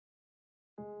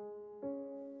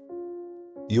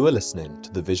You are listening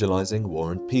to the Visualizing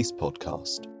War and Peace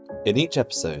podcast. In each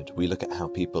episode, we look at how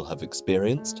people have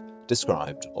experienced,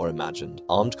 described, or imagined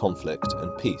armed conflict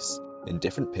and peace in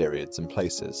different periods and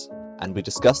places, and we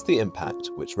discuss the impact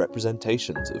which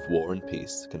representations of war and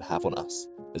peace can have on us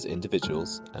as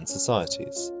individuals and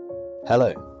societies.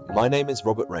 Hello, my name is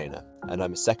Robert Rayner, and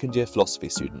I'm a second-year philosophy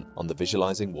student on the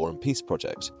Visualizing War and Peace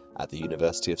project at the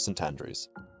University of St Andrews.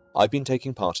 I've been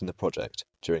taking part in the project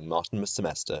during Martinmas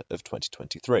semester of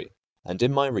 2023, and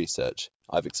in my research,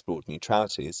 I've explored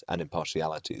neutrality's and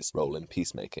impartiality's role in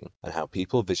peacemaking and how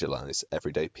people visualize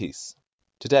everyday peace.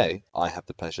 Today, I have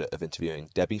the pleasure of interviewing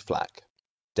Debbie Flack.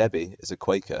 Debbie is a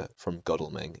Quaker from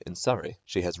Godalming in Surrey.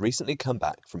 She has recently come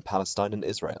back from Palestine and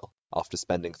Israel after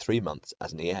spending 3 months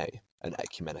as an EA, an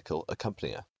ecumenical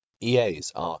accompanier.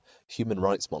 EAs are human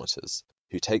rights monitors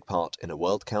who take part in a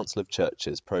World Council of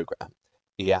Churches program,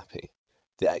 EAPI,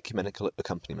 the Ecumenical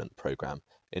Accompaniment program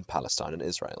in Palestine and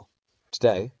Israel.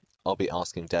 Today, I'll be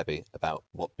asking Debbie about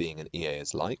what being an EA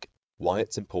is like, why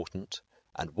it's important,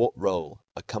 and what role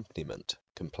accompaniment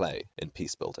can play in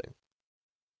peacebuilding.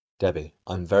 Debbie,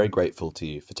 I'm very grateful to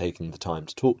you for taking the time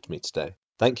to talk to me today.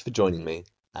 Thank you for joining me,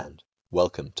 and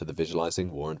welcome to the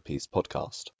Visualizing War and Peace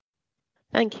podcast.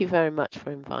 Thank you very much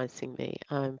for inviting me.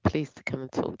 I'm pleased to come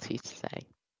and talk to you today.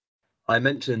 I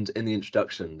mentioned in the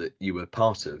introduction that you were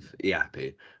part of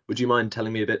EAPI. Would you mind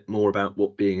telling me a bit more about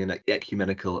what being an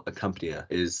ecumenical accompanier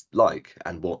is like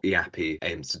and what EAPI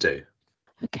aims to do?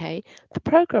 Okay, the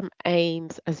programme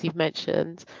aims, as you've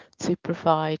mentioned, to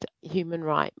provide human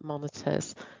rights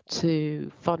monitors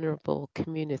to vulnerable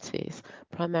communities.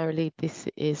 Primarily, this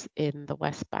is in the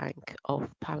West Bank of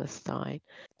Palestine.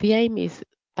 The aim is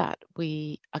that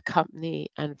we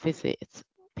accompany and visit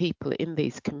people in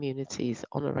these communities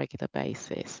on a regular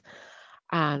basis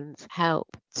and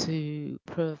help to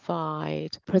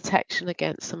provide protection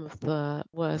against some of the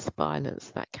worst violence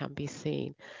that can be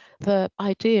seen. The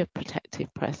idea of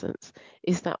protective presence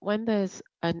is that when there's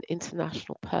an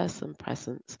international person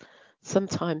present,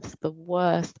 sometimes the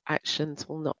worst actions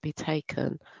will not be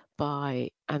taken by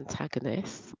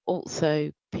antagonists.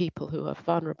 Also, people who are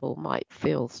vulnerable might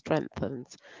feel strengthened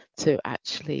to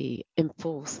actually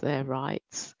enforce their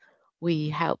rights. We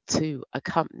help to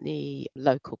accompany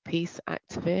local peace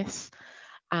activists,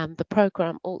 and the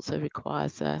programme also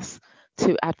requires us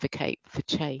to advocate for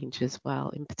change as well,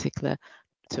 in particular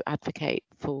to advocate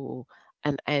for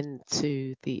an end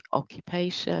to the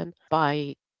occupation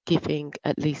by giving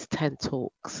at least 10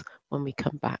 talks when we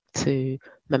come back to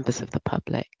members of the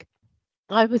public.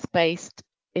 I was based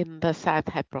in the South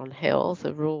Hebron Hills,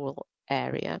 a rural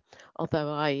area, although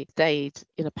I stayed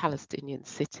in a Palestinian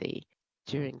city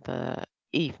during the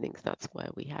evenings. That's where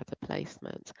we had a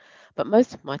placement. But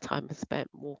most of my time was spent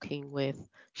walking with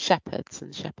shepherds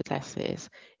and shepherdesses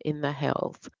in the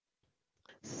hills.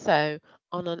 So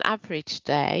on an average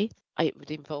day, it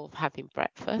would involve having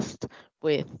breakfast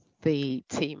with the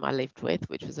team I lived with,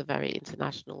 which was a very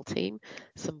international team,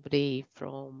 somebody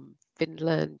from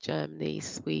Finland, Germany,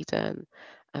 Sweden,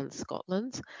 and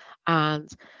Scotland. And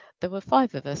there were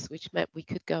 5 of us, which meant we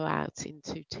could go out in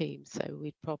 2 teams. So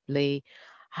we'd probably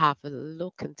have a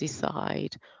look and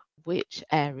decide which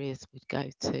areas we'd go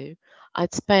to.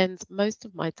 I'd spend most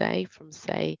of my day from,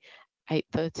 say,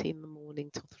 8:30 in the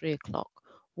morning till 3 o'clock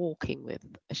walking with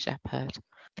a shepherd.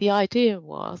 The idea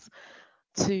was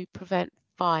to prevent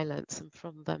violence and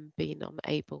from them being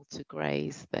unable to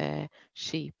graze their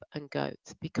sheep and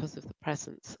goats because of the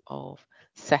presence of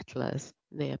settlers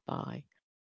nearby.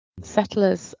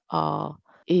 Settlers are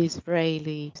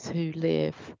Israelis who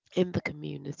live in the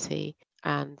community,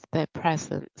 and their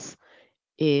presence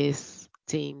is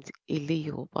deemed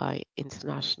illegal by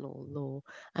international law,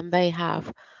 and they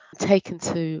have taken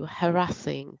to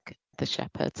harassing the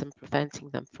shepherds and preventing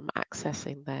them from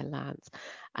accessing their lands,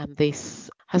 and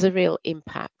this has a real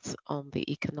impact on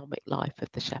the economic life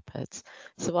of the shepherds.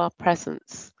 So our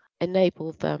presence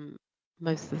enabled them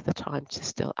most of the time to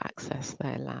still access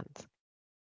their land.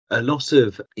 A lot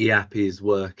of EAPI's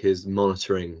work is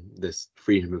monitoring this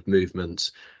freedom of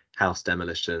movement, house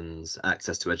demolitions,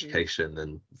 access to education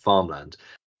and farmland.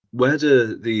 Where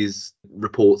do these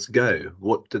reports go?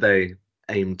 What do they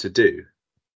aim to do?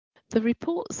 The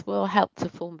reports will help to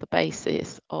form the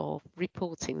basis of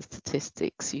reporting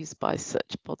statistics used by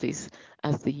such bodies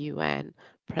as the UN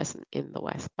present in the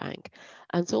West Bank,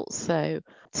 and also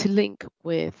to link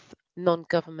with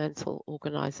non-governmental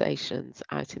organisations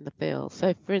out in the field.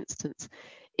 So, for instance,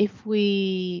 if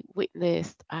we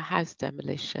witnessed a house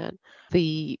demolition,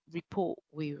 the report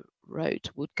we wrote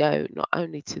would go not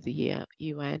only to the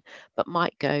UN, but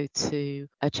might go to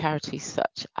a charity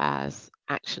such as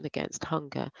action against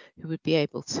hunger, who would be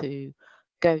able to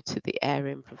go to the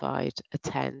area and provide a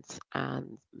tent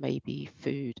and maybe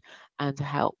food and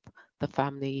help the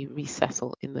family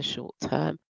resettle in the short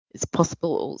term. It's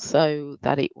possible also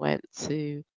that it went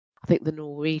to, I think, the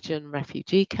Norwegian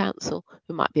Refugee Council,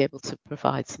 who might be able to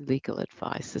provide some legal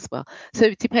advice as well.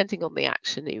 So depending on the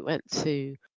action, it went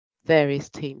to various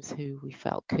teams who we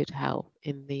felt could help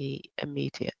in the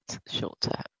immediate short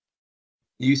term.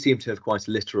 You seem to have quite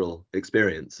a literal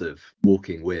experience of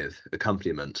walking with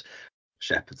accompaniment,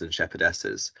 shepherds and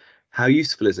shepherdesses. How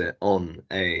useful is it on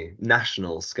a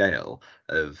national scale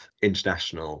of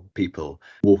international people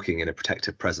walking in a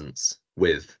protective presence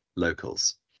with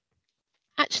locals?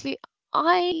 Actually,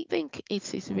 I think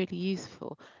it is really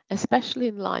useful, especially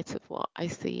in light of what I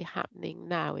see happening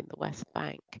now in the West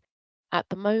Bank. At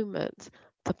the moment,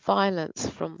 the violence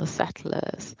from the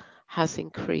settlers has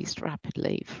increased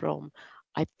rapidly from,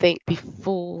 I think,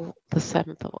 before the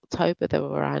 7th of October, there were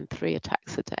around 3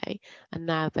 attacks a day, and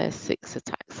now there's 6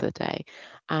 attacks a day,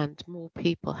 and more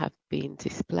people have been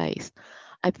displaced.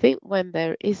 I think when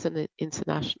there is an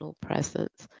international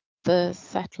presence, the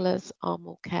settlers are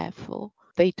more careful.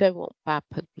 They don't want bad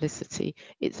publicity.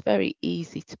 It's very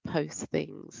easy to post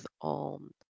things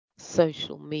on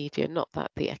social media, not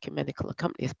that the Ecumenical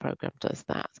Accompanist program does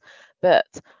that, but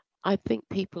I think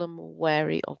people are more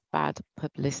wary of bad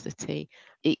publicity.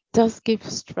 It does give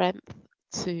strength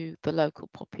to the local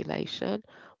population.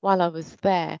 While I was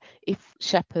there, if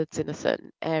shepherds in a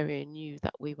certain area knew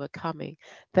that we were coming,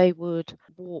 they would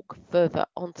walk further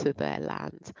onto their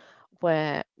land,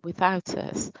 where without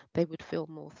us, they would feel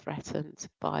more threatened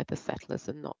by the settlers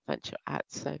and not venture out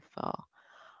so far.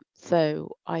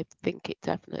 So I think it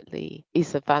definitely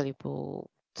is a valuable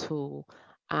tool.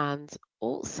 And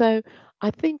also, I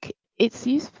think it's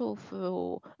useful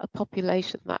for a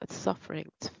population that's suffering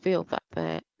to feel that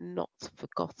they're not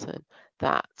forgotten,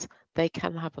 that they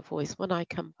can have a voice. When I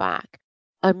come back,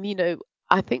 I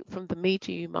think from the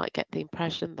media you might get the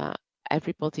impression that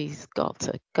everybody's got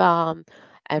a gun,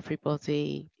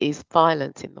 everybody is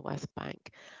violent in the West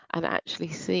Bank, and actually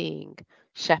seeing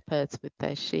shepherds with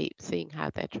their sheep, seeing how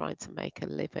they're trying to make a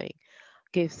living,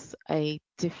 gives a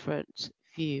different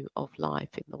view of life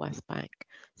in the West Bank.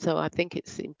 So I think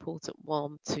it's important,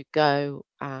 one, to go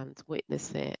and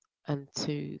witness it, and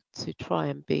to try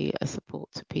and be a support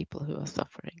to people who are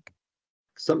suffering.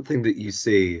 Something that you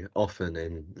see often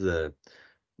in the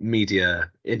media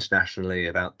internationally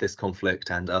about this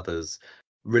conflict and others,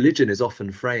 religion is often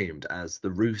framed as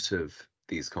the root of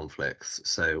these conflicts.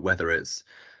 So whether it's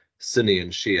Sunni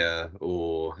and Shia,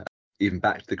 or even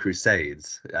back to the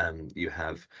Crusades, you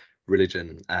have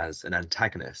religion as an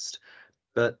antagonist.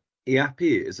 But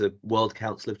EAPI is a World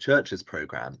Council of Churches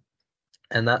programme,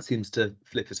 and that seems to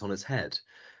flip it on its head.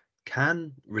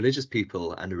 Can religious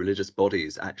people and religious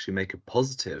bodies actually make a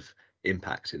positive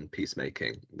impact in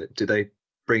peacemaking? Do they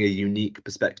bring a unique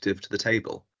perspective to the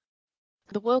table?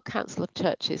 The World Council of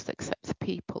Churches accepts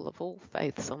people of all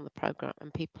faiths on the programme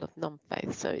and people of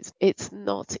non-faith. So it's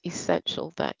not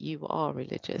essential that you are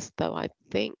religious, though I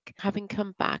think having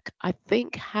come back, I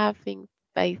think having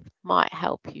faith might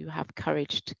help you have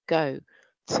courage to go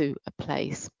to a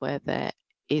place where there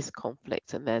is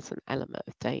conflict and there's an element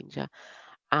of danger.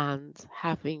 And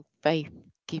having faith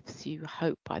gives you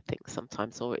hope, I think,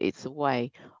 sometimes, or it's a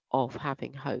way of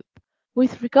having hope.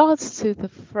 With regards to the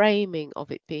framing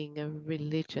of it being a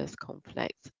religious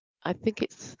conflict, I think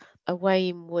it's a way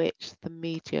in which the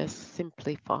media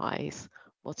simplifies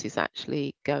what is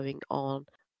actually going on.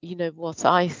 What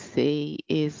I see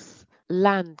is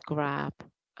land grab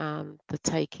and the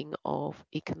taking of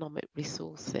economic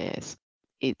resources.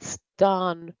 It's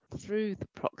done through the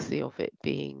proxy of it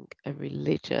being a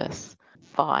religious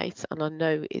fight, and I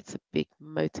know it's a big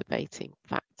motivating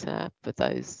factor for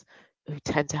those who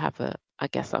tend to have I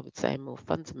guess I would say, a more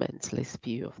fundamentalist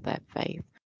view of their faith.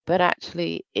 But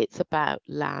actually, it's about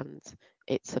land,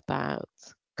 it's about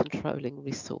controlling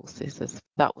resources.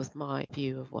 That was my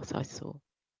view of what I saw.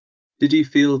 Did you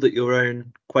feel that your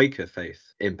own Quaker faith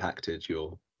impacted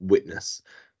your witness?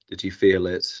 Did you feel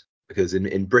it? Because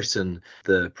in Britain,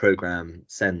 the programme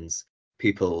sends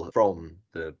people from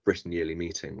the Britain Yearly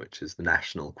Meeting, which is the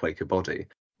national Quaker body.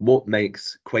 What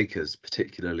makes Quakers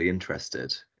particularly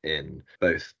interested in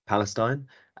both Palestine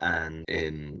and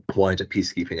in wider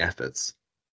peacekeeping efforts?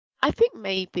 I think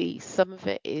maybe some of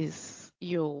it is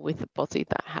you're with a body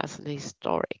that has an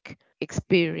historic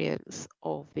experience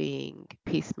of being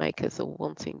peacemakers or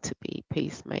wanting to be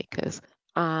peacemakers.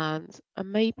 And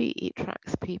maybe it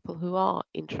attracts people who are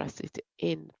interested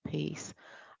in peace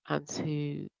and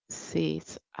who see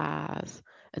it as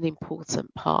an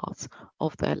important part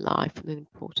of their life and an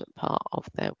important part of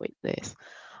their witness.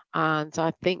 And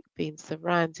I think being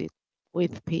surrounded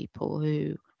with people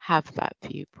who have that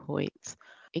viewpoint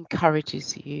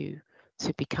encourages you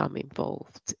to become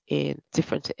involved in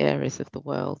different areas of the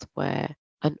world where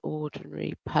an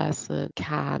ordinary person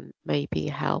can maybe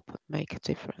help make a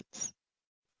difference.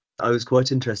 I was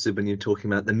quite interested when you were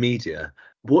talking about the media.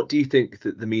 What do you think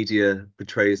that the media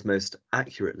portrays most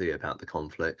accurately about the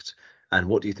conflict, and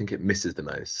what do you think it misses the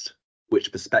most?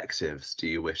 Which perspectives do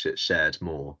you wish it shared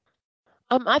more?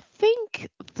 I think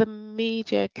the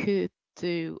media could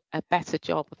do a better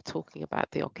job of talking about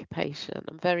the occupation.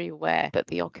 I'm very aware that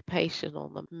the occupation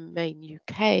on the main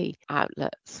UK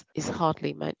outlets is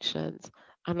hardly mentioned,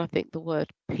 and I think the word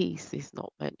peace is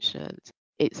not mentioned.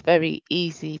 It's very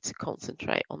easy to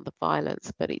concentrate on the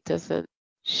violence, but it doesn't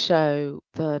show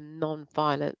the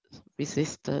non-violent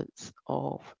resistance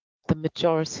of the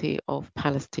majority of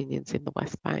Palestinians in the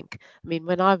West Bank. I mean,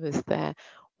 when I was there,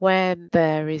 when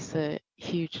there is a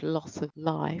huge loss of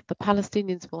life, the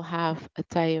Palestinians will have a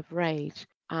day of rage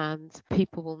and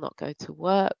people will not go to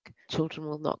work, children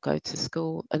will not go to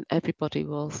school, and everybody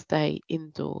will stay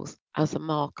indoors as a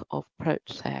mark of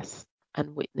protest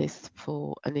and witness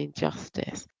for an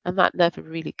injustice. And that never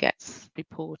really gets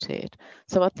reported.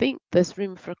 So I think there's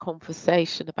room for a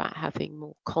conversation about having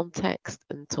more context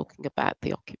and talking about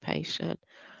the occupation,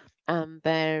 and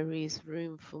there is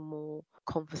room for more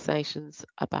conversations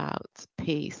about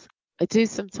peace. I do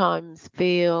sometimes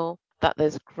feel that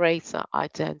there's greater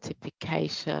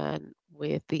identification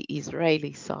with the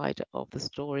Israeli side of the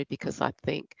story because I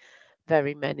think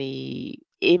very many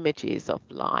images of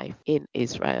life in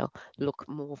Israel look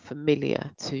more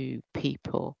familiar to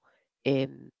people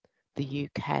in the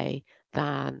UK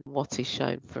than what is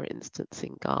shown, for instance,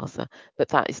 in Gaza. But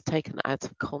that is taken out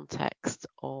of context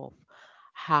of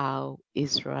how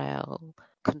Israel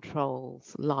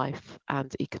controls life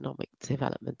and economic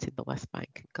development in the West Bank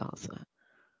and Gaza.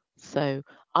 So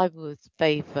I would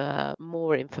favour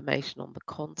more information on the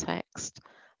context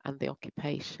and the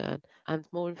occupation and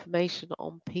more information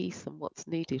on peace and what's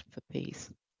needed for peace.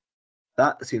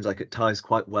 That seems like it ties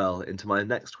quite well into my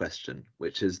next question,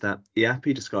 which is that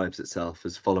IAPI describes itself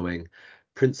as following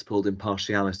principled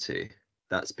impartiality.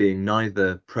 That's being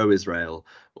neither pro-Israel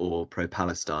or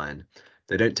pro-Palestine.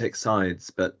 They don't take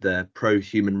sides, but they're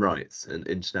pro-human rights and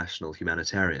international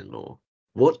humanitarian law.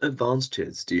 What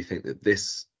advantages do you think that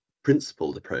this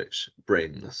principled approach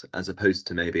brings, as opposed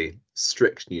to maybe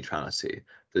strict neutrality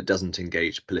that doesn't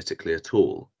engage politically at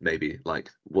all, maybe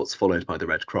like what's followed by the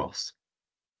Red Cross?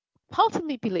 Part of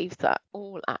me believes that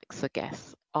all acts, I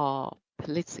guess, are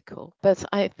political, but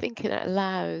I think it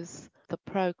allows the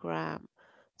programme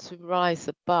to rise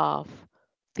above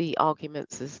the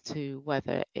arguments as to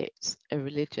whether it's a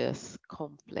religious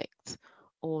conflict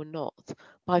or not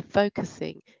by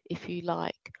focusing, if you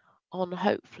like, on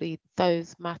hopefully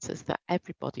those matters that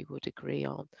everybody would agree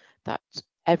on, that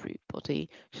everybody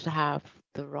should have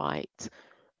the right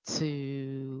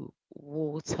to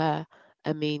water,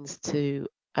 a means to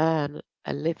earn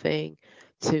a living,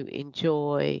 to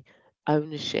enjoy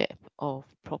ownership of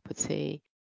property,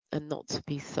 and not to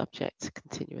be subject to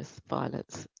continuous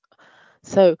violence.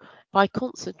 So, by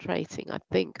concentrating, I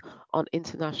think, on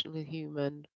international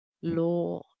human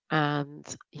law and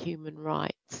human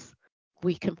rights,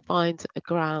 we can find a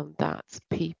ground that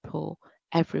people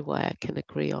everywhere can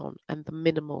agree on and the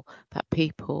minimal that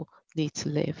people need to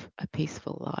live a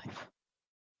peaceful life.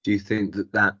 Do you think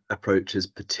that that approach is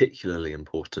particularly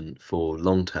important for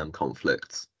long-term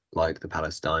conflicts like the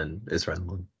Palestine-Israel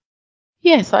one?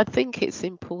 Yes, I think it's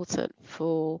important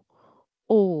for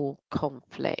all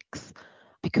conflicts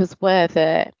because where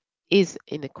there is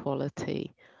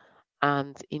inequality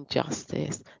and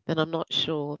injustice, then I'm not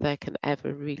sure there can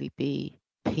ever really be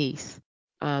peace.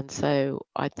 And so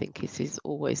I think it is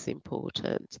always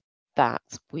important that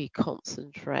we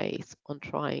concentrate on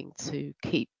trying to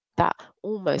keep that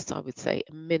almost, I would say,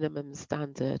 a minimum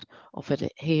standard of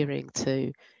adhering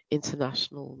to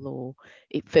international law.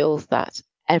 It feels that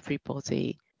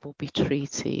everybody will be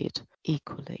treated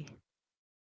equally.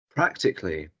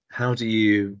 Practically, how do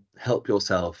you help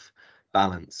yourself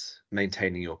balance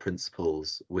maintaining your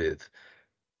principles with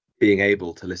being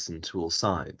able to listen to all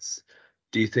sides?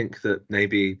 Do you think that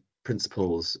maybe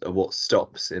principles are what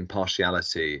stops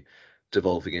impartiality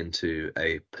devolving into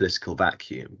a political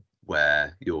vacuum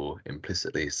where you're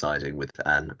implicitly siding with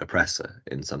an oppressor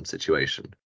in some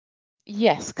situation?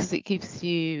 Yes, because it gives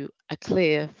you a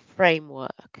clear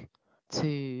framework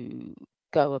to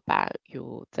go about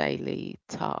your daily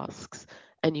tasks.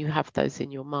 and you have those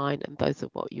in your mind, and those are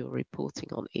what you're reporting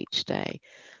on each day.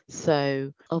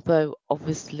 So although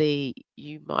obviously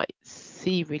you might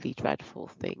see really dreadful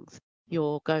things,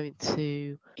 you're going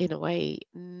to, in a way,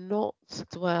 not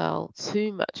dwell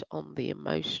too much on the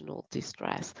emotional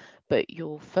distress, but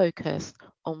you're focused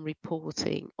on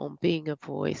reporting, on being a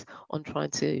voice, on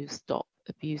trying to stop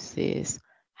abuses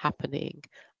happening.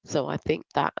 So I think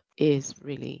that is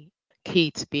really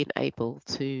key to being able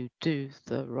to do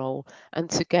the role and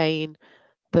to gain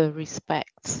the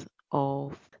respect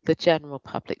of the general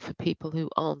public for people who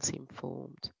aren't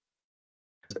informed.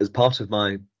 As part of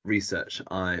my research,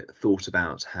 I thought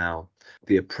about how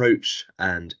the approach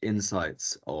and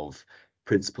insights of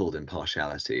principled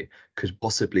impartiality could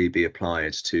possibly be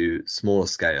applied to smaller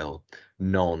scale,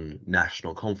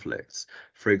 non-national conflicts.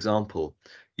 For example,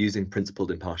 using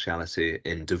principled impartiality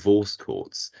in divorce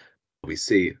courts, we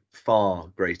see far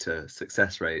greater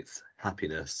success rates,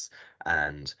 happiness,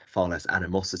 and far less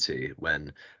animosity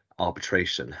when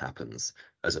arbitration happens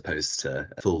as opposed to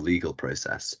a full legal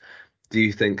process. Do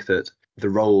you think that the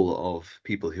role of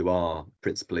people who are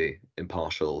principally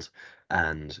impartial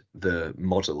and the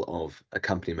model of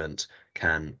accompaniment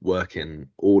can work in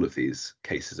all of these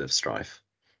cases of strife?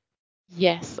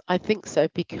 Yes, I think so,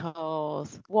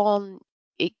 because one,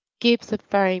 it gives a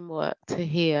framework to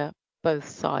hear both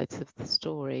sides of the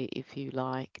story, if you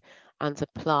like, and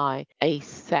apply a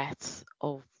set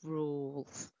of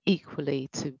rules equally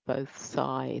to both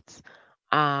sides.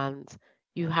 And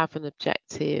you have an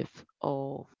objective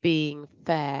of being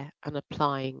fair and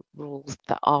applying rules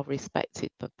that are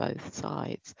respected by both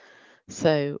sides.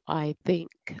 So I think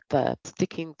that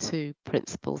sticking to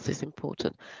principles is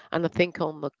important. And I think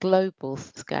on the global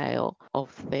scale of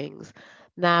things,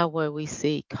 now where we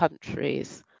see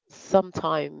countries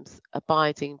sometimes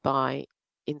abiding by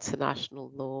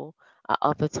international law, at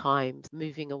other times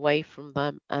moving away from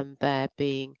them, and there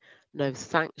being no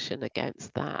sanction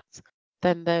against that,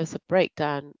 then there's a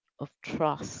breakdown of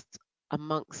trust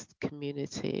amongst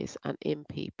communities and in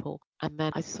people. And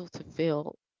then I sort of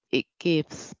feel it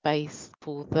gives space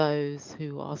for those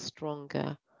who are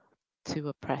stronger to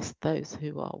oppress those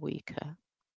who are weaker.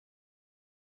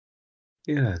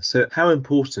 Yeah, so how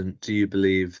important do you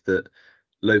believe that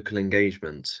local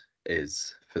engagement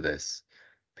is for this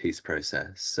peace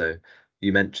process? So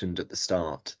you mentioned at the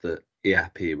start that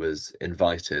EAPI was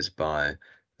invited by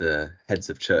the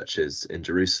heads of churches in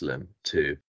Jerusalem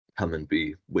to come and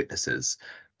be witnesses,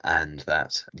 and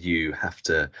that you have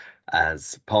to,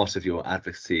 as part of your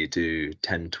advocacy, do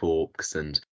 10 talks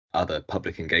and other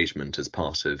public engagement as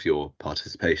part of your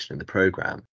participation in the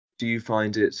programme. Do you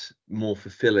find it more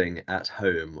fulfilling at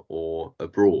home or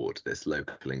abroad, this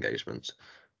local engagement?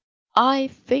 I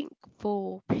think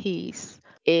for peace,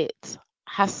 it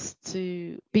has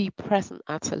to be present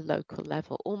at a local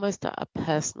level, almost at a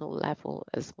personal level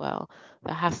as well.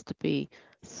 There has to be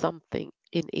something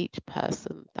in each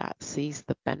person that sees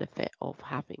the benefit of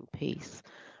having peace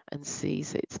and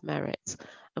sees its merits.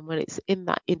 And when it's in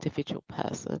that individual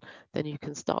person, then you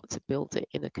can start to build it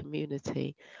in a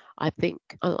community. I think,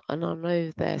 and I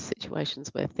know there are situations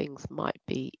where things might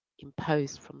be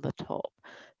imposed from the top,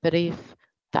 but if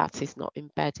that is not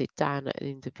embedded down at an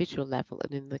individual level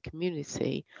and in the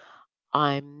community,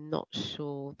 I'm not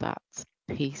sure that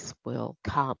peace will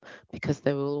come, because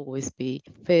there will always be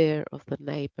fear of the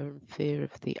neighbour and fear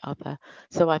of the other.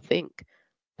 So I think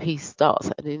peace starts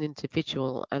at an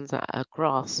individual, and at a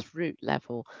grassroots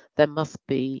level, there must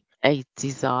be a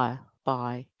desire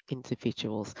by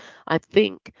individuals. I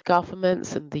think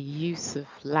governments and the use of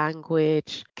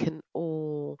language can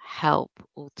all help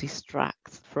or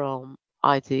distract from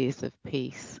ideas of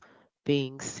peace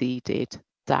being seeded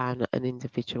down at an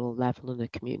individual level and a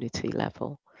community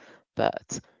level.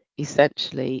 But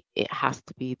essentially, it has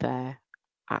to be there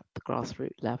at the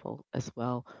grassroots level as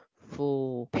well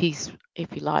for peace,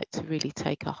 if you like, to really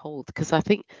take a hold. Because I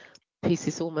think peace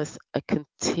is almost a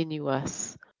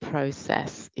continuous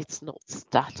process, it's not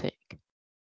static.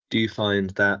 Do you find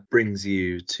that brings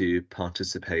you to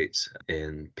participate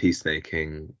in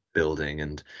peacemaking, building,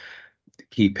 and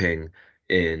keeping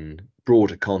in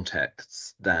broader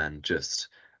contexts than just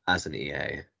as an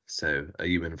EA? So, are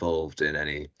you involved in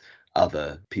any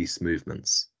other peace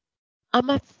movements?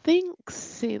 I think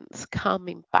since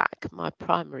coming back, my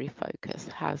primary focus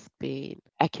has been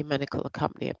ecumenical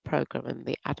accompaniment program and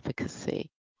the advocacy.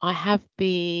 I have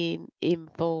been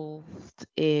involved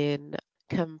in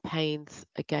campaigns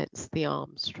against the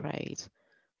arms trade,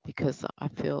 because I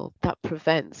feel that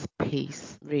prevents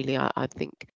peace, really. I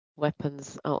think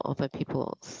weapons, although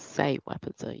people say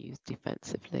weapons are used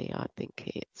defensively, I think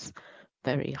it's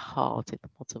very hard in the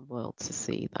modern world to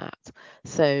see that.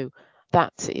 So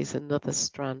that is another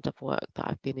strand of work that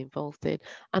I've been involved in.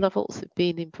 And I've also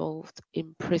been involved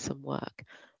in prison work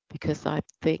because I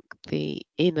think the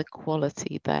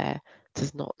inequality there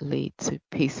does not lead to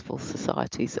peaceful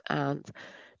societies and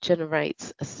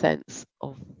generates a sense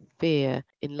of fear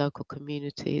in local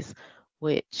communities,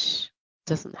 which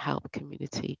doesn't help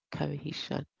community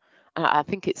cohesion. And I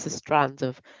think it's a strand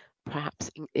of perhaps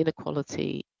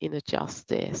inequality,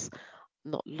 injustice,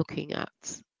 not looking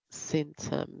at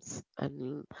symptoms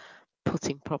and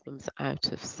putting problems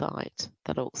out of sight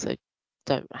that also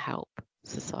don't help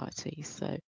society.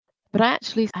 So, but I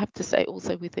actually have to say,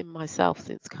 also within myself,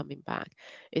 since coming back,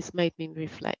 it's made me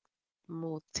reflect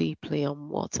more deeply on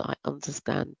what I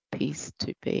understand peace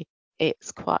to be.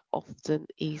 It's quite often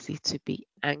easy to be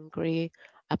angry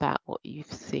about what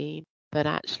you've seen, but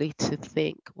actually to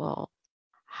think, well,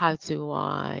 how do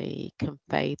I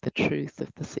convey the truth of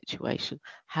the situation?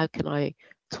 How can I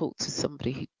talk to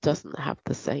somebody who doesn't have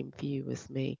the same view as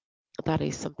me? That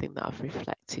is something that I've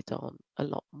reflected on a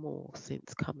lot more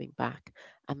since coming back,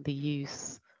 and the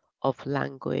use of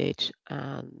language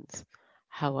and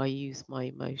how I use my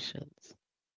emotions.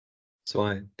 So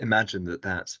I imagine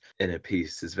that inner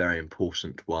peace is very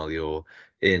important while you're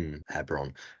in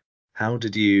Hebron. How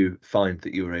did you find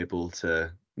that you were able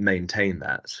to maintain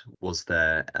that? Was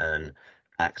there an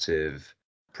active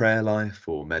prayer life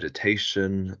or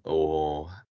meditation, or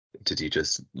did you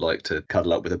just like to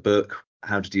cuddle up with a book?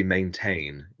 How did you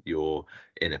maintain your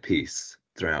inner peace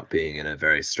throughout being in a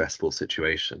very stressful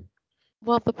situation?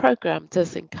 Well, the program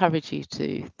does encourage you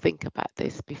to think about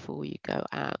this before you go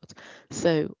out.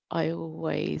 So I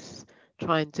always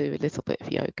try and do a little bit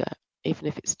of yoga, even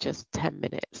if it's just 10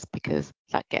 minutes, because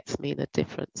that gets me in a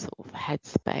different sort of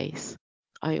headspace.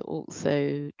 I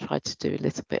also try to do a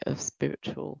little bit of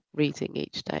spiritual reading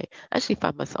each day. I actually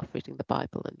find myself reading the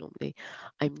Bible, and normally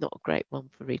I'm not a great one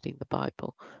for reading the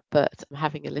Bible, but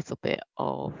having a little bit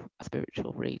of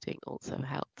spiritual reading also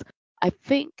helps. I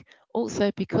think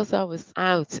also because I was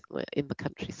out in the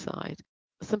countryside,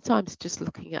 sometimes just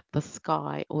looking at the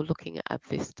sky or looking at a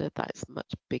vista that is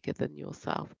much bigger than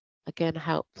yourself again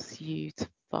helps you to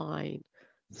find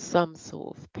some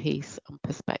sort of peace and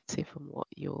perspective on what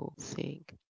you're seeing.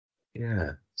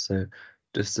 Yeah, so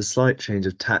just a slight change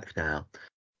of tack now.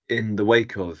 In the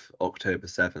wake of October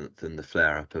 7th and the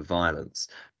flare-up of violence,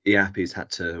 IAPI's had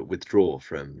to withdraw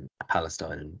from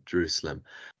Palestine and Jerusalem.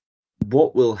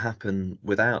 What will happen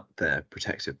without their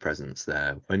protective presence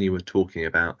there? When you were talking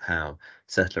about how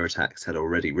settler attacks had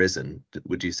already risen,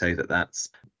 would you say that that's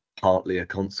partly a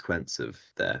consequence of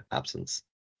their absence?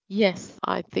 Yes,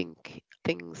 I think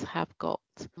things have got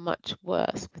much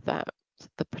worse without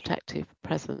the protective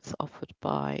presence offered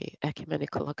by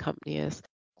ecumenical accompaniers.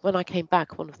 When I came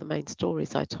back, one of the main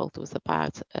stories I told was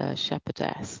about a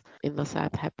shepherdess in the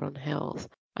South Hebron Hills.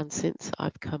 And since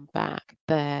I've come back,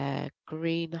 their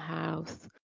greenhouse,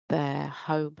 their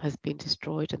home has been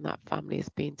destroyed, and that family has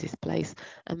been displaced.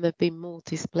 And there have been more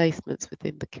displacements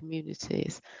within the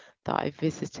communities that I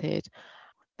visited.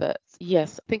 But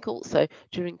yes, I think also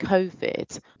during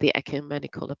COVID, the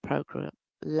ecumenical program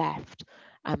left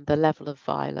and the level of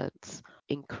violence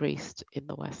increased in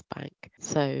the West Bank.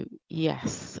 So,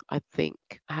 yes, I think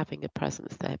having a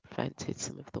presence there prevented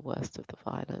some of the worst of the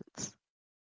violence.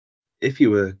 If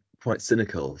you were quite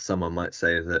cynical, someone might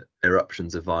say that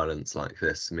eruptions of violence like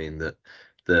this mean that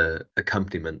the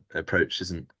accompaniment approach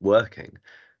isn't working.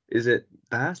 Is it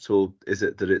that, or is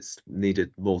it that it's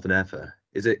needed more than ever?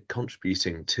 Is it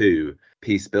contributing to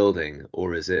peace building,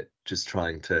 or is it just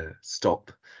trying to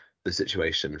stop the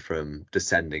situation from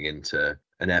descending into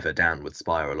an ever downward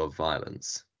spiral of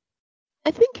violence?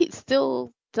 I think it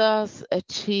still does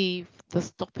achieve the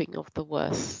stopping of the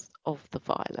worst of the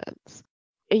violence.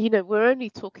 We're only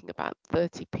talking about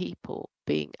 30 people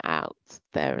being out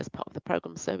there as part of the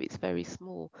program, so it's very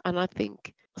small. And I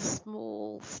think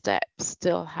small steps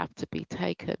still have to be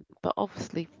taken, but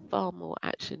obviously far more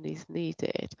action is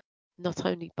needed, not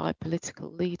only by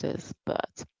political leaders,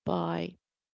 but by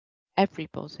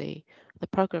everybody. The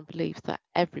program believes that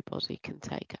everybody can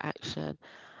take action.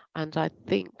 And I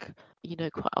think,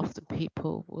 quite often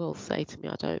people will say to me,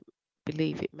 I don't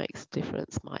believe it makes a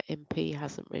difference. My MP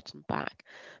hasn't written back.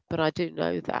 But I do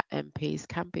know that MPs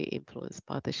can be influenced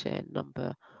by the sheer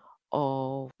number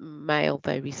of mail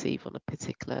they receive on a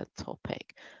particular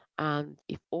topic. And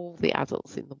if all the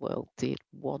adults in the world did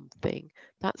one thing,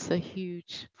 that's a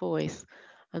huge voice.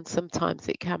 And sometimes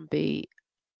it can be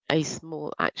a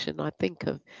small action. I think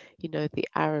of, the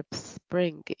Arab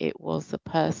Spring. It was a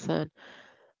person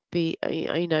be,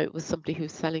 it was somebody who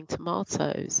was selling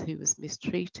tomatoes who was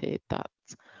mistreated that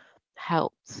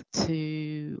helped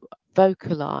to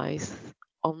vocalize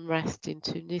unrest in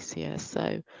Tunisia.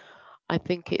 So I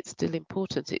think it's still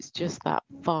important. It's just that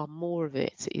far more of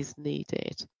it is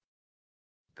needed.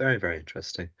 Very, very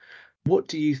interesting. What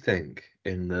do you think,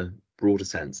 in the broader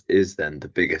sense, is then the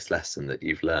biggest lesson that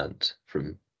you've learned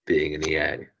from being an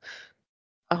EA?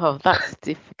 Oh, that's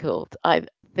difficult. I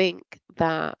think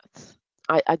that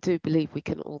I do believe we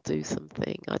can all do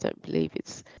something. I don't believe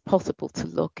it's possible to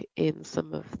look in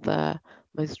some of the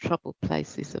most troubled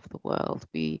places of the world.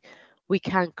 We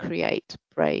can create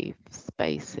brave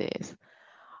spaces.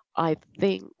 I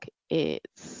think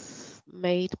it's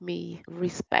made me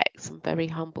respect and very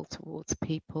humble towards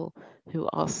people who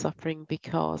are suffering,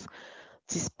 because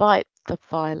despite the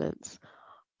violence,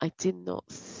 I did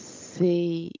not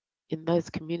see in those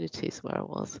communities where I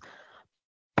was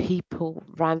people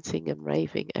ranting and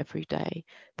raving every day.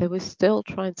 They were still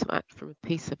trying to act from a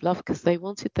piece of love because they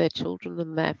wanted their children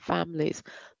and their families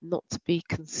not to be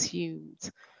consumed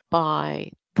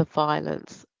by the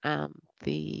violence and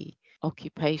the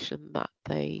occupation that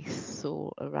they saw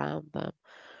around them.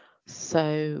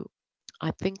 So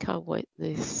I think I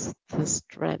witnessed the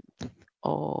strength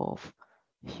of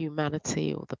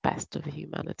humanity, or the best of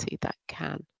humanity that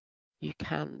you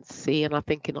can see. And I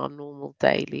think in our normal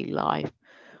daily life,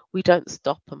 we don't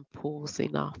stop and pause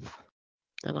enough.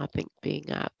 And I think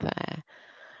being out there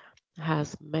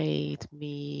has made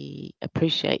me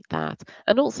appreciate that,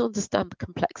 and also understand the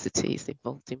complexities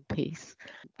involved in peace.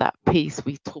 That peace,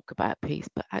 we talk about peace,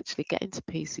 but actually getting to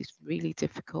peace is really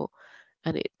difficult,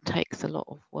 and it takes a lot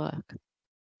of work.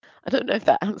 I don't know if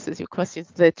that answers your questions.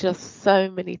 There are just so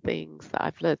many things that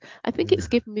I've learned. I think it's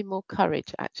given me more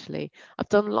courage, actually. I've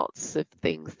done lots of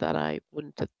things that I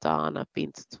wouldn't have done. I've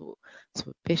been to talk to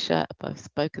a bishop, I've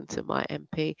spoken to my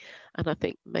MP, and I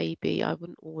think maybe I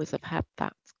wouldn't always have had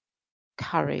that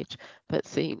courage, but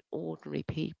seeing ordinary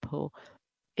people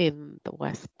in the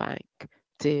West Bank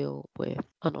deal with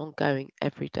an ongoing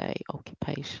everyday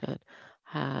occupation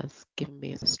has given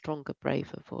me a stronger,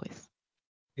 braver voice.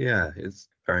 Yeah, it's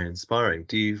very inspiring.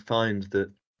 Do you find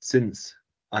that, since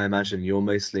I imagine you're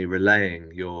mostly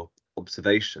relaying your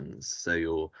observations, so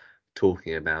you're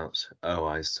talking about, oh,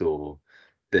 I saw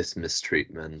this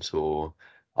mistreatment, or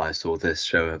I saw this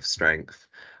show of strength,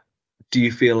 do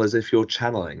you feel as if you're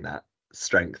channeling that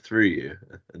strength through you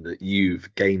and that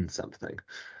you've gained something?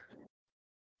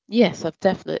 Yes, I've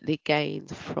definitely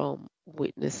gained from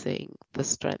witnessing the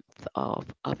strength of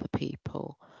other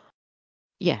people.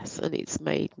 Yes, and it's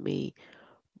made me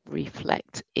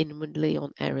reflect inwardly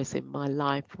on areas in my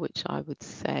life which I would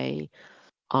say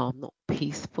are not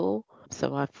peaceful.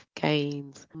 So I've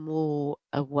gained more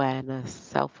awareness,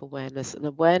 self-awareness, and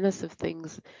awareness of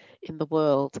things in the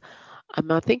world.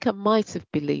 I think I might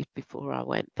have believed before I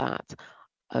went that,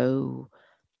 oh,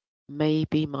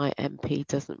 maybe my MP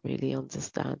doesn't really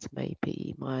understand,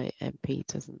 maybe my MP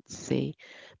doesn't see.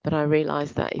 But I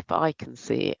realise that if I can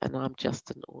see it and I'm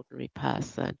just an ordinary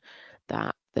person,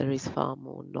 that there is far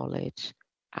more knowledge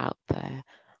out there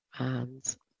and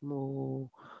more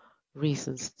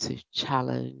reasons to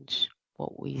challenge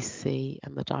what we see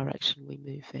and the direction we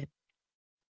move in.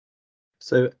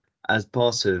 So, as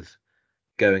part of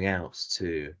going out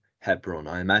to Hebron,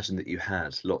 I imagine that you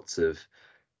had lots of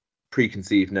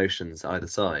preconceived notions either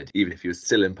side, even if you were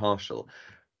still impartial.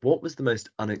 What was the most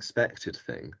unexpected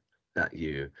thing that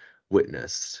you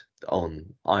witnessed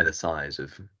on either side,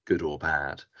 of good or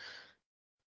bad?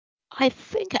 I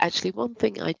think actually one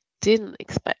thing I didn't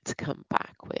expect to come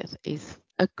back with is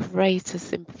a greater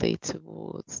sympathy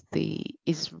towards the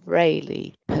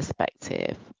Israeli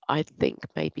perspective. I think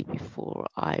maybe before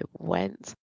I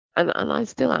went, and I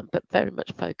still am, but very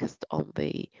much focused on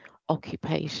the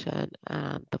occupation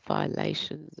and the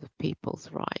violations of people's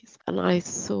rights. And I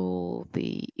saw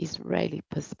the Israeli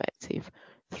perspective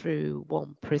through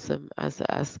one prism as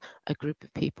a group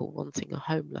of people wanting a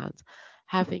homeland.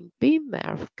 Having been there,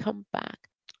 I've come back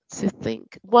to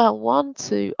think, well, one,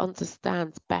 to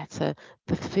understand better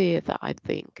the fear that I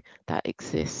think that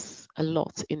exists a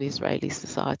lot in Israeli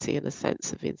society, and a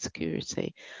sense of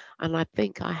insecurity. And I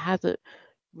think I hadn't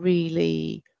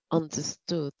really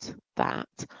understood that.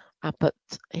 But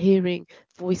hearing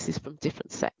voices from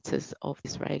different sectors of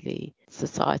Israeli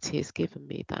society has given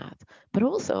me that. But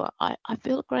also, I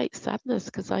feel great sadness,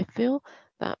 because I feel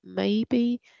that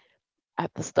maybe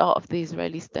at the start of the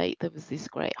Israeli state, there was this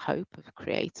great hope of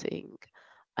creating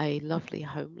a lovely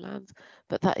homeland,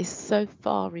 but that is so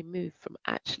far removed from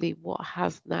actually what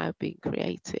has now been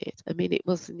created. I mean, it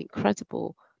was an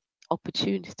incredible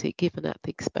opportunity given at the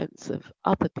expense of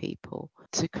other people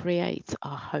to create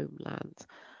our homeland.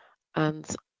 And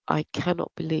I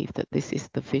cannot believe that this is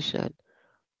the vision.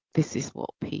 This is what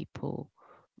people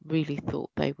really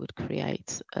thought they would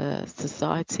create, a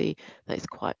society that is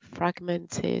quite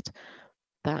fragmented,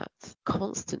 that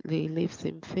constantly lives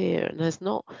in fear and has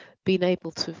not been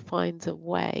able to find a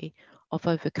way of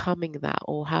overcoming that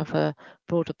or have a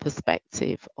broader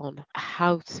perspective on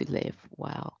how to live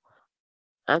well.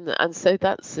 And so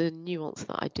that's a nuance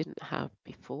that I didn't have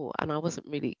before, and I wasn't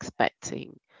really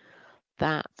expecting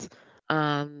that.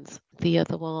 And the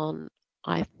other one,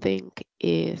 I think,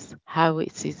 is how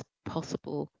it is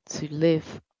possible to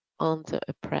live under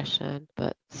oppression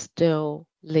but still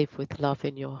live with love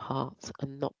in your heart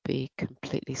and not be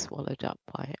completely swallowed up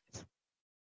by it.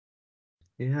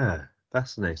 Yeah,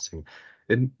 fascinating.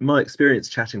 In my experience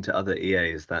chatting to other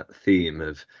EAs, that theme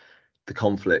of the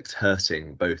conflict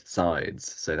hurting both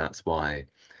sides. So that's why,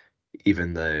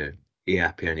 even though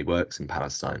EAPI only works in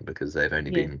Palestine because they've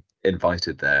only Yeah. been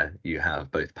invited there, you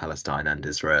have both Palestine and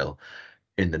Israel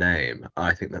in the name.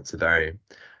 I think that's a very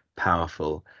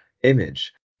powerful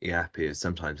image. EAPI is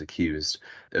sometimes accused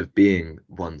of being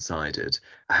one-sided.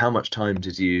 How much time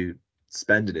did you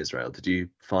spend in Israel? Did you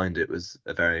find it was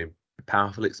a very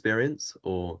powerful experience,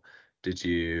 or did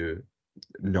you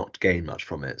not gain much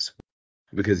from it?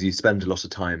 Because you spend a lot of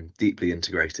time deeply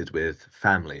integrated with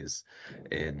families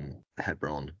in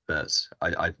Hebron, but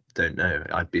I don't know.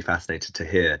 I'd be fascinated to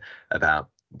hear about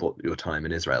what your time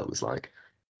in Israel was like.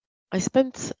 I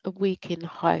spent a week in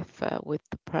Haifa with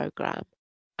the program,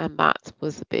 and that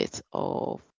was a bit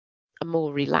of a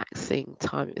more relaxing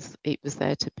time. It was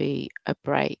there to be a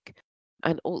break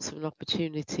and also an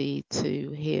opportunity to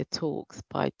hear talks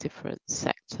by different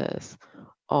sectors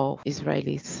of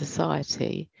Israeli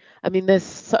society. I mean, there's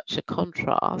such a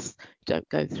contrast. You don't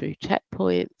go through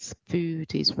checkpoints,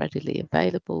 food is readily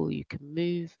available, you can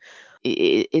move.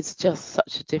 It's just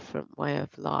such a different way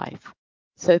of life.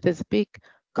 So there's a big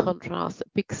contrast, a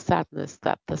big sadness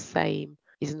that the same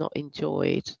is not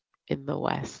enjoyed in the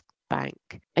West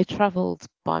Bank. I travelled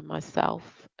by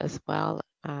myself as well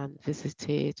and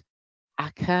visited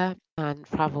Akka and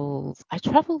travelled. I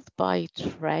travelled by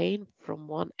train from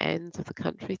one end of the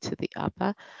country to the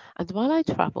other. And while I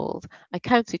travelled, I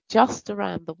counted just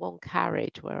around the one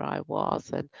carriage where I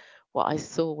was and what I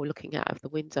saw looking out of the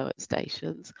window at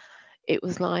stations. It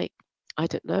was like, I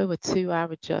don't know, a 2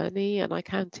 hour journey, and I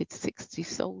counted 60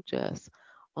 soldiers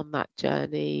on that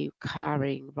journey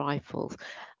carrying rifles.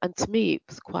 And to me, it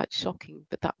was quite shocking,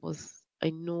 but that was a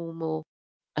normal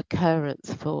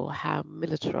occurrence for how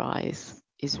militarized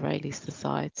Israeli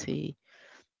society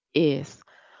is.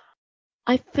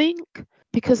 I think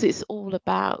because it's all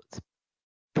about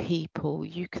people,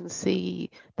 you can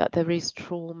see that there is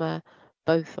trauma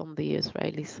both on the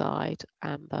Israeli side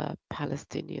and the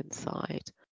Palestinian side.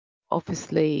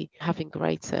 Obviously, having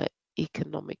greater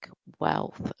economic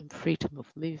wealth and freedom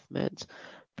of movement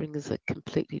brings a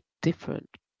completely different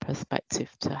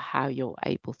perspective to how you're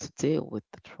able to deal with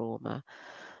the trauma.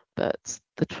 But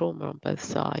the trauma on both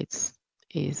sides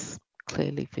is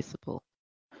clearly visible,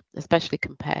 especially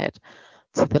compared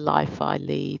to the life I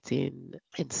lead in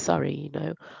Surrey.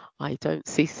 I don't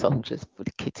see soldiers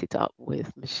fully kitted up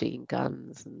with machine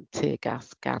guns and tear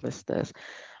gas canisters,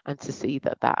 and to see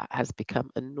that that has become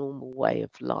a normal way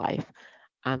of life,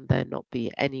 and there not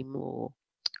be any more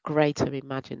greater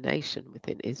imagination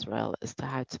within Israel as to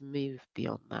how to move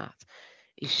beyond that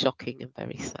is shocking and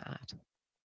very sad.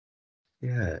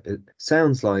 Yeah, it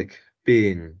sounds like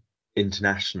being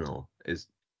international is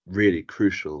really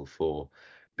crucial for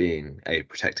being a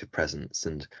protective presence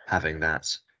and having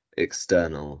that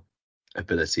external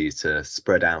ability to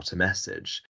spread out a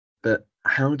message. But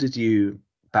how did you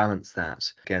balance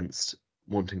that against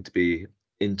wanting to be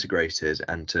integrated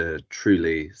and to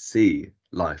truly see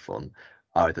life on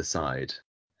either side?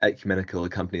 Ecumenical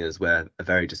accompaniers wear a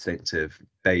very distinctive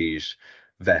beige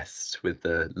vest with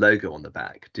the logo on the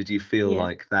back. Did you feel Yeah.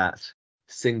 like that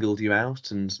singled you out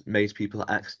and made people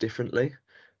act differently?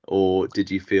 Or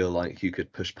did you feel like you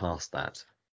could push past that?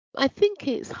 I think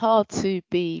it's hard to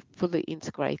be fully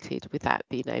integrated without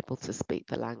being able to speak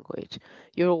the language.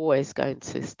 You're always going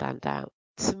to stand out.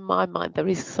 To my mind, there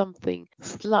is something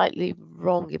slightly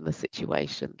wrong in the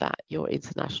situation that your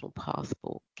international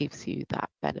passport gives you that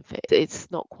benefit.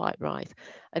 It's not quite right.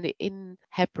 And in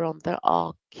Hebron, there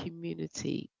are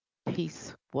community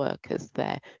peace workers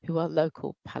there who are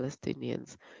local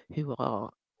Palestinians who are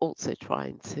also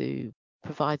trying to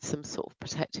provide some sort of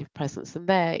protective presence, and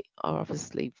they are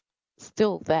obviously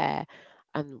still there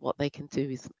and what they can do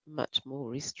is much more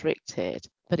restricted.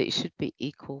 But it should be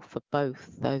equal for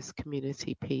both those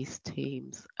community peace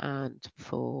teams and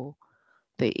for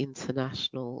the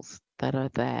internationals that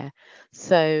are there.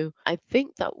 So I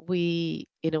think that we,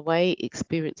 in a way,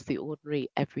 experience the ordinary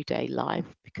everyday life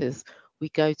because we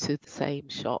go to the same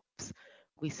shops,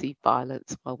 we see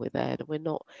violence while we're there, and we're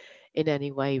not in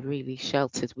any way really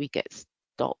sheltered. We get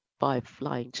stopped by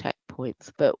flying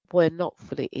checkpoints, but we're not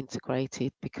fully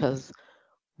integrated because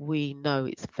we know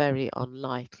it's very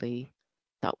unlikely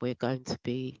that we're going to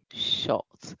be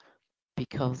shot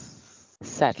because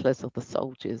settlers or the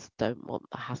soldiers don't want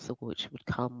the hassle which would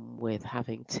come with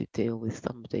having to deal with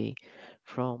somebody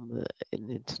from an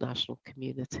international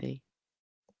community.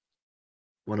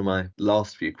 One of my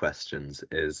last few questions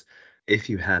is, if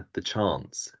you had the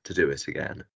chance to do it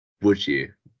again, would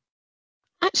you?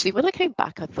 Actually, when I came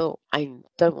back, I thought, I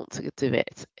don't want to do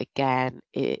it again.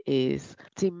 It is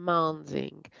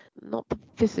demanding, not the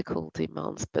physical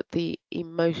demands, but the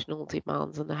emotional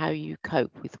demands and how you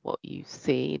cope with what you've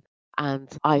seen. And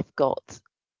I've got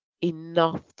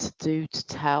enough to do to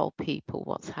tell people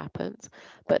what's happened.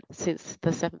 But since the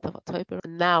 7th of October,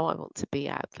 now I want to be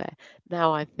out there.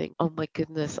 Now I think, oh my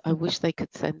goodness, I wish they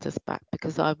could send us back,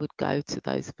 because I would go to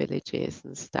those villages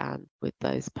and stand with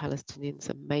those Palestinians,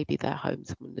 and maybe their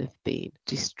homes wouldn't have been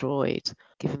destroyed.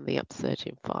 Given the upsurge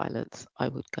in violence, I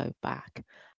would go back.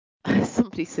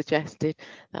 Somebody suggested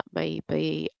that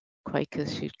maybe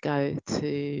Quakers should go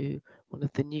to one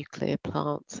of the nuclear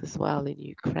plants as well in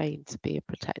Ukraine to be a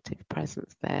protective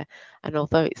presence there. And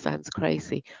although it sounds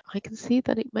crazy, I can see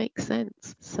that it makes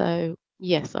sense. So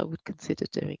yes, I would consider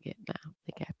doing it now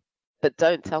again. But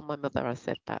don't tell my mother I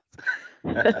said that.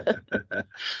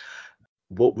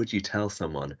 What would you tell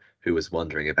someone who was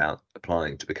wondering about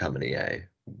applying to become an EA?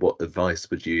 What advice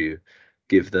would you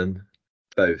give them,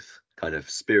 both kind of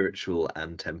spiritual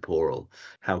and temporal?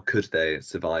 How could they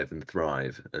survive and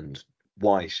thrive, and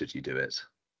why should you do it?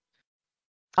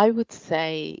 I would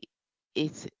say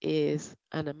it is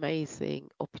an amazing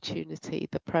opportunity.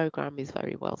 The program is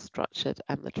very well structured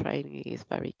and the training is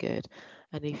very good.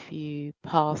 And if you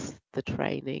pass the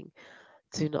training,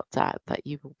 do not doubt that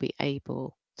you will be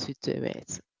able to do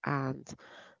it and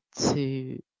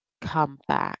to come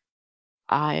back,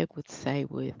 I would say,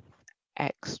 with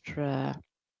extra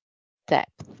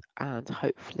depth and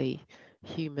hopefully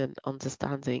human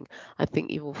understanding. I think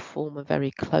you will form a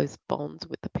very close bond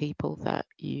with the people that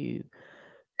you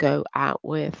go out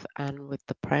with and with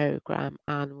the program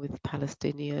and with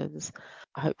Palestinians.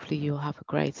 Hopefully you'll have a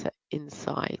greater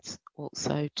insight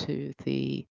also to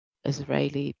the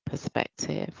Israeli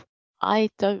perspective. I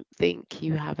don't think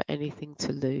you have anything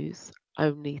to lose,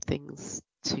 only things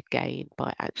to gain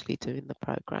by actually doing the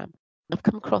program. I've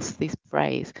come across this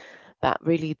phrase that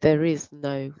really there is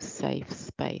no safe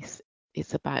space.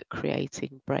 It's about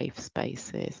creating brave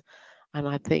spaces. And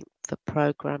I think the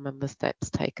program and the steps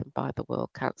taken by the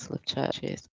World Council of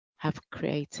Churches have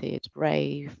created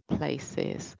brave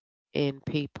places in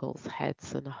people's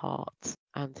heads and hearts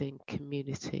and in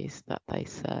communities that they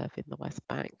serve in the West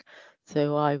Bank.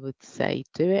 So I would say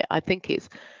do it. I think it's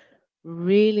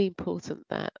really important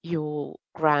that you're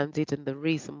grounded, and the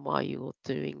reason why you're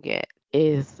doing it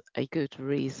is a good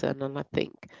reason. And I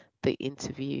think the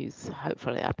interviews,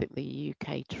 hopefully, I think the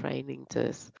UK training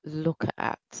does look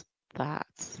at that.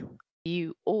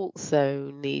 You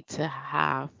also need to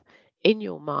have in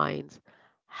your mind,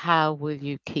 how will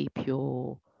you keep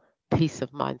your peace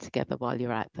of mind together while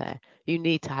you're out there? You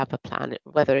need to have a plan,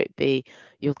 whether it be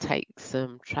you'll take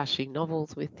some trashy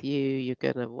novels with you, you're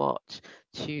going to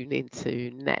tune into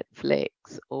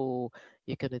Netflix, or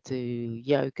you're going to do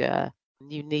yoga.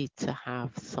 You need to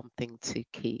have something to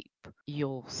keep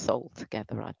your soul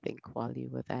together, I think, while you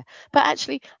were there. But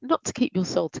actually, not to keep your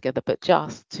soul together, but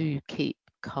just to keep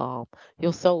calm.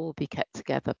 Your soul will be kept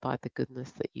together by the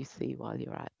goodness that you see while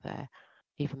you're out there,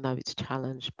 even though it's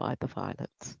challenged by the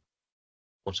violence.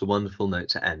 What a wonderful note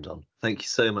to end on. Thank you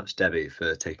so much, Debbie,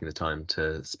 for taking the time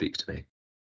to speak to me.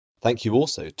 Thank you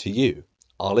also to you,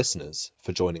 our listeners,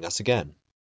 for joining us again.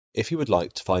 If you would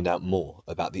like to find out more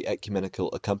about the Ecumenical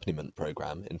Accompaniment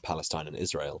Programme in Palestine and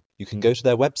Israel, you can go to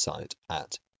their website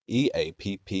at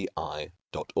eappi.org,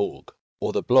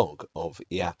 or the blog of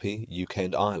EAPI UK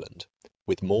and Ireland,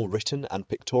 with more written and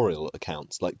pictorial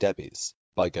accounts like Debbie's,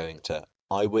 by going to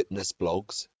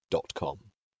eyewitnessblogs.com.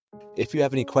 If you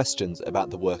have any questions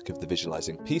about the work of the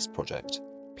Visualising Peace project,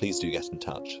 please do get in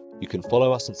touch. You can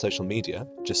follow us on social media,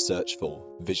 just search for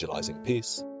Visualising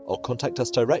Peace, or contact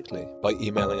us directly by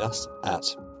emailing us at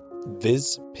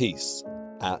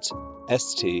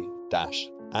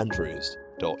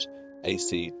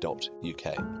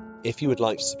vispeace@st-andrews.ac.uk. If you would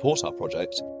like to support our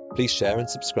project, please share and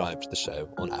subscribe to the show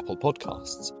on Apple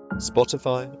Podcasts,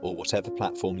 Spotify, or whatever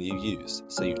platform you use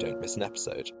so you don't miss an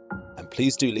episode. And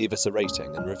please do leave us a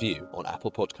rating and review on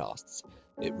Apple Podcasts.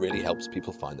 It really helps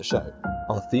people find the show.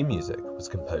 Our theme music was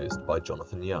composed by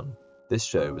Jonathan Young. This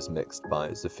show was mixed by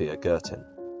Zofia Gertin.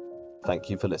 Thank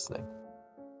you for listening.